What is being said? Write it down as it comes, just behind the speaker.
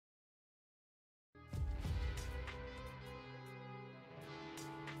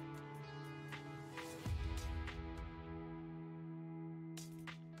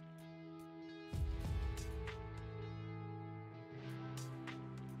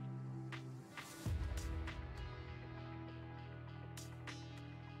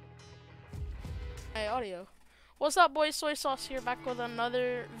My audio. What's up, boys? Soy Sauce here, back with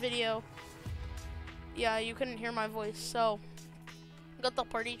another video. Yeah, you couldn't hear my voice, so got the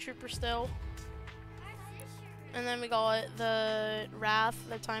party trooper still, and then we got the Wrath,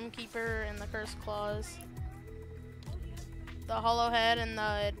 the Timekeeper, and the Cursed Claws. The Hollow Head and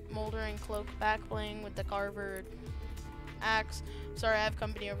the Moldering Cloak back bling with the Carvered Axe. Sorry, I have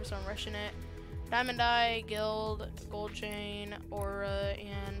company over, so I'm rushing it. Diamond Eye, Guild, Gold Chain, Aura,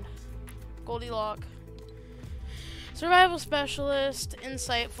 and Goldilocks. Survival Specialist,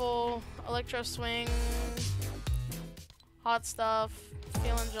 Insightful, Electro Swing, Hot Stuff,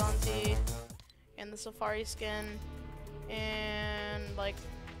 Feeling Jaunty, and the Safari Skin, and like,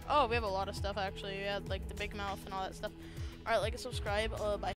 oh, we have a lot of stuff actually. We had like the Big Mouth and all that stuff. Alright, like and subscribe. Bye.